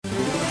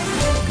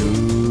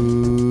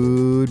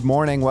Good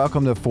morning.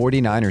 Welcome to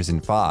 49ers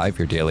in 5,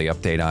 your daily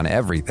update on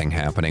everything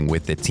happening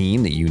with the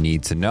team that you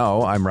need to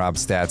know. I'm Rob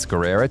Stats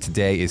Guerrera.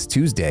 Today is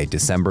Tuesday,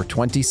 December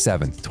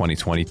 27th,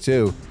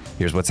 2022.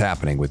 Here's what's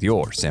happening with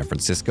your San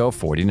Francisco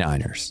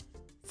 49ers.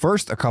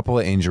 First, a couple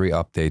of injury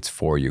updates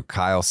for you.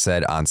 Kyle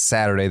said on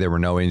Saturday there were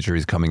no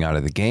injuries coming out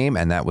of the game,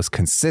 and that was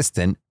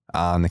consistent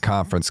on the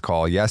conference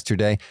call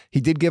yesterday. He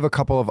did give a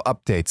couple of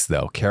updates,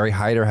 though. Kerry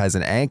Hyder has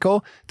an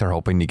ankle. They're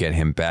hoping to get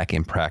him back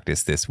in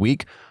practice this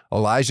week.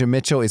 Elijah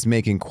Mitchell is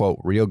making, quote,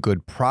 real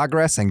good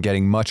progress and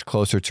getting much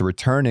closer to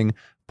returning,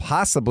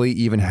 possibly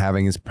even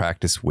having his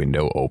practice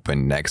window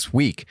open next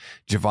week.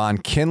 Javon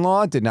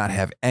Kinlaw did not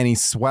have any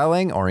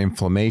swelling or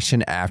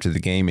inflammation after the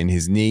game in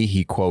his knee.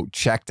 He, quote,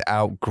 checked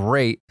out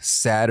great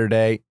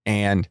Saturday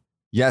and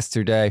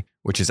yesterday,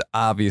 which is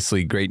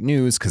obviously great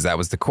news because that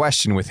was the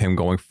question with him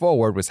going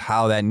forward, was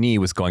how that knee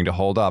was going to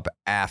hold up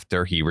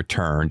after he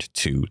returned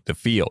to the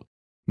field.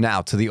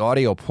 Now to the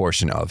audio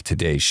portion of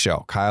today's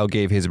show. Kyle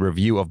gave his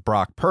review of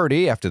Brock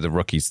Purdy after the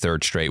rookie's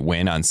third straight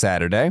win on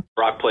Saturday.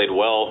 Brock played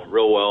well,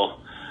 real well.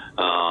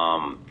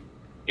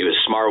 He was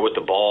smart with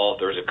the ball.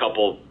 There was a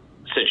couple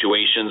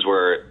situations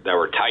that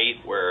were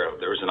tight, where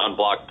there was an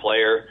unblocked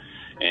player,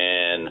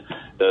 and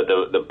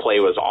the play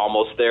was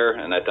almost there,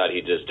 and I thought he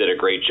just did a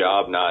great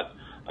job not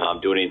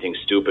doing anything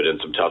stupid in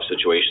some tough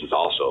situations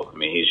also. I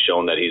mean, he's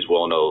shown that he's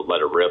willing to let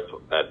it rip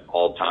at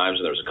all times,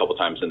 and there was a couple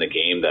times in the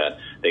game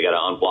that they got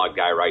an unblocked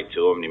guy right to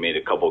him, and he made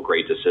a couple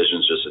great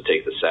decisions just to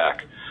take the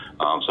sack.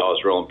 So I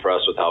was real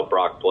impressed with how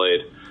Brock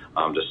played.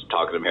 Just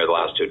talking to him here the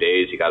last 2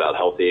 days, he got out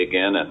healthy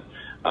again, and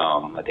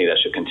I think that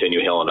should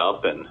continue healing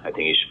up, and I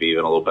think he should be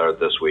even a little better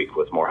this week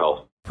with more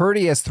health.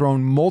 Purdy has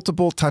thrown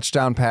multiple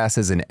touchdown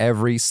passes in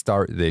every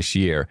start this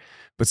year,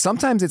 but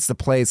sometimes it's the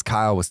plays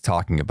Kyle was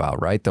talking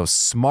about, right? Those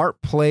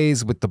smart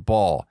plays with the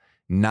ball,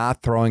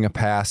 not throwing a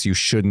pass you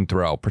shouldn't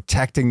throw,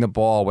 protecting the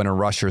ball when a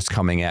rusher's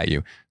coming at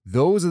you.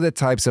 Those are the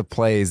types of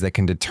plays that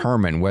can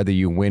determine whether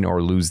you win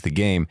or lose the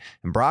game.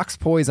 And Brock's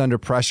poise under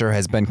pressure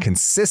has been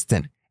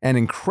consistent and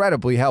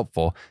incredibly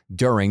helpful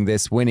during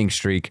this winning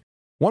streak.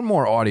 One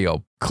more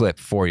audio clip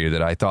for you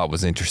that I thought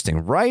was interesting.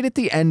 Right at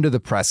the end of the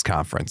press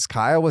conference,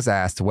 Kyle was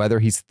asked whether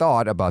he's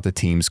thought about the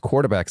team's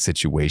quarterback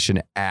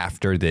situation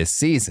after this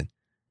season.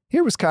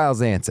 Here was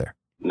Kyle's answer.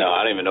 No,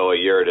 I don't even know what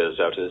year it is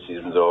after the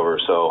season's over,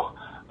 so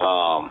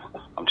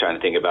I'm trying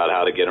to think about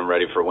how to get him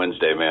ready for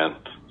Wednesday, man.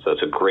 So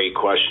it's a great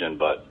question,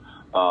 but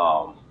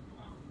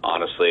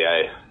honestly,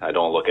 I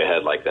don't look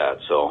ahead like that.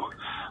 So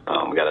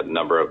we got a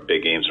number of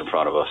big games in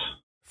front of us.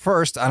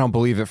 First, I don't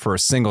believe it for a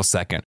single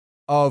second.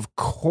 Of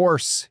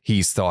course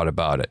he's thought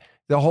about it.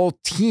 The whole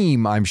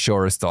team, I'm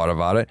sure, has thought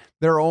about it.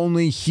 They're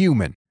only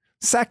human.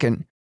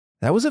 Second,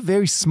 that was a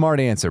very smart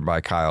answer by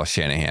Kyle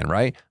Shanahan,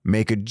 right?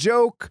 Make a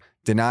joke,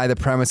 deny the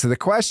premise of the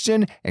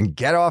question, and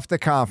get off the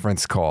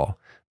conference call.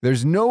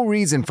 There's no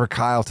reason for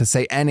Kyle to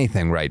say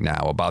anything right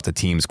now about the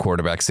team's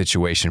quarterback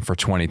situation for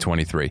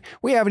 2023.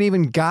 We haven't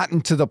even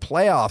gotten to the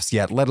playoffs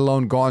yet, let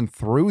alone gone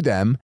through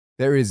them.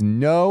 There is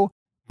no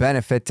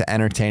benefit to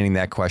entertaining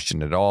that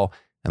question at all.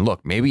 And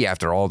look, maybe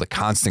after all the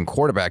constant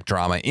quarterback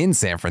drama in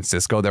San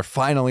Francisco, they're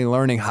finally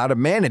learning how to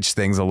manage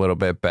things a little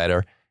bit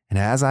better. And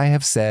as I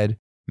have said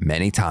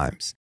many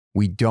times,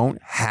 we don't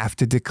have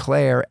to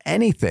declare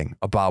anything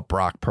about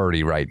Brock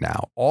Purdy right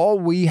now. All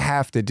we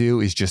have to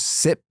do is just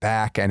sit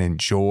back and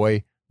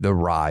enjoy the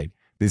ride.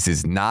 This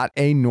is not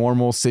a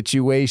normal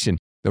situation.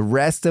 The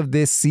rest of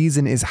this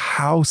season is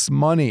house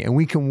money, and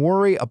we can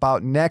worry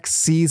about next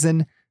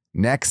season.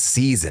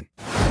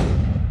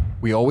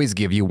 We always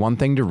give you one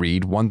thing to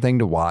read, one thing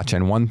to watch,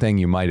 and one thing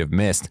you might have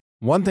missed.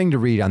 One thing to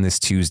read on this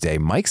Tuesday,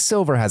 Mike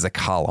Silver has a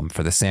column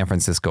for the San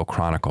Francisco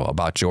Chronicle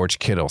about George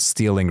Kittle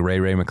stealing Ray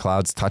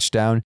McCloud's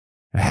touchdown.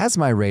 It has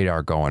my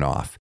radar going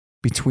off.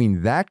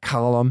 Between that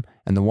column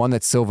and the one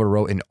that Silver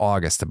wrote in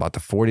August about the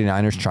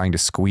 49ers trying to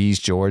squeeze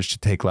George to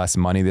take less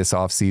money this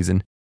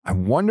offseason, I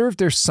wonder if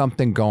there's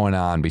something going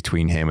on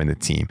between him and the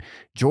team.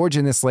 George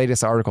in this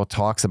latest article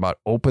talks about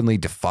openly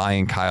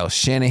defying Kyle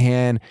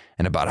Shanahan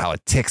and about how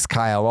it ticks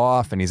Kyle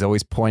off, and he's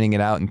always pointing it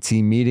out in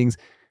team meetings.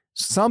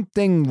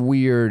 Something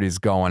weird is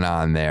going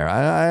on there.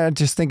 I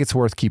just think it's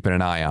worth keeping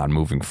an eye on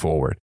moving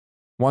forward.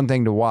 One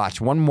thing to watch,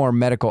 one more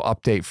medical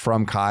update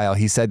from Kyle.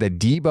 He said that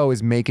Debo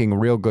is making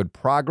real good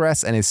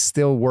progress and is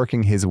still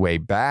working his way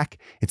back.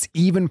 It's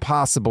even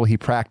possible he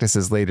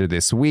practices later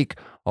this week,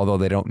 although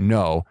they don't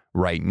know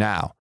right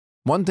now.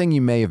 One thing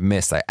you may have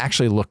missed, I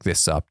actually looked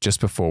this up just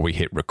before we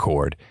hit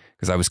record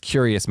because I was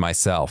curious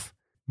myself.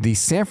 The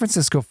San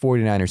Francisco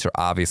 49ers are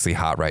obviously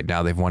hot right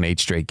now. They've won 8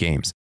 straight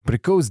games, but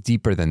it goes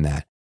deeper than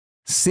that.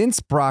 Since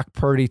Brock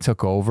Purdy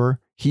took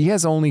over, he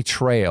has only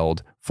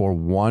trailed for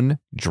one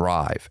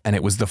drive, and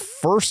it was the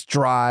first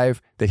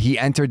drive that he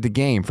entered the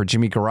game for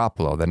Jimmy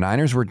Garoppolo. The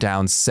Niners were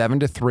down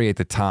 7-3 at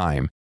the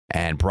time,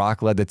 and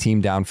Brock led the team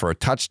down for a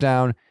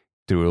touchdown,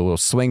 threw a little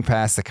swing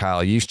pass to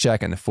Kyle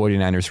Juszczyk, and the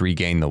 49ers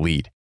regained the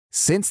lead.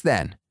 Since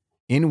then,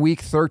 in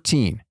Week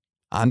 13,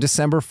 on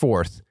December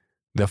 4th,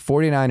 the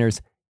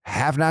 49ers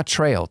have not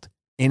trailed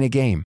in a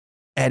game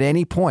at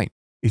any point.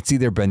 It's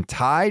either been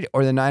tied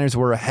or the Niners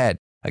were ahead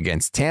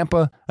against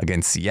Tampa,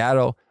 against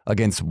Seattle,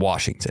 against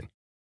Washington.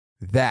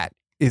 That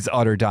is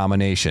utter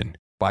domination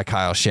by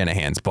Kyle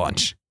Shanahan's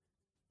bunch.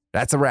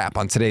 That's a wrap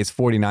on today's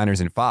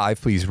 49ers in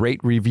 5. Please rate,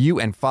 review,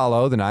 and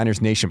follow the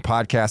Niners Nation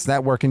Podcast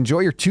Network. Enjoy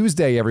your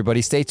Tuesday,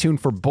 everybody. Stay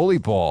tuned for Bully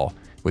Ball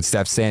with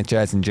Steph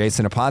Sanchez and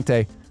Jason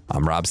Aponte.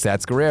 I'm Rob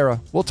Stats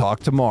Guerrera. We'll talk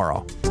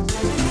tomorrow.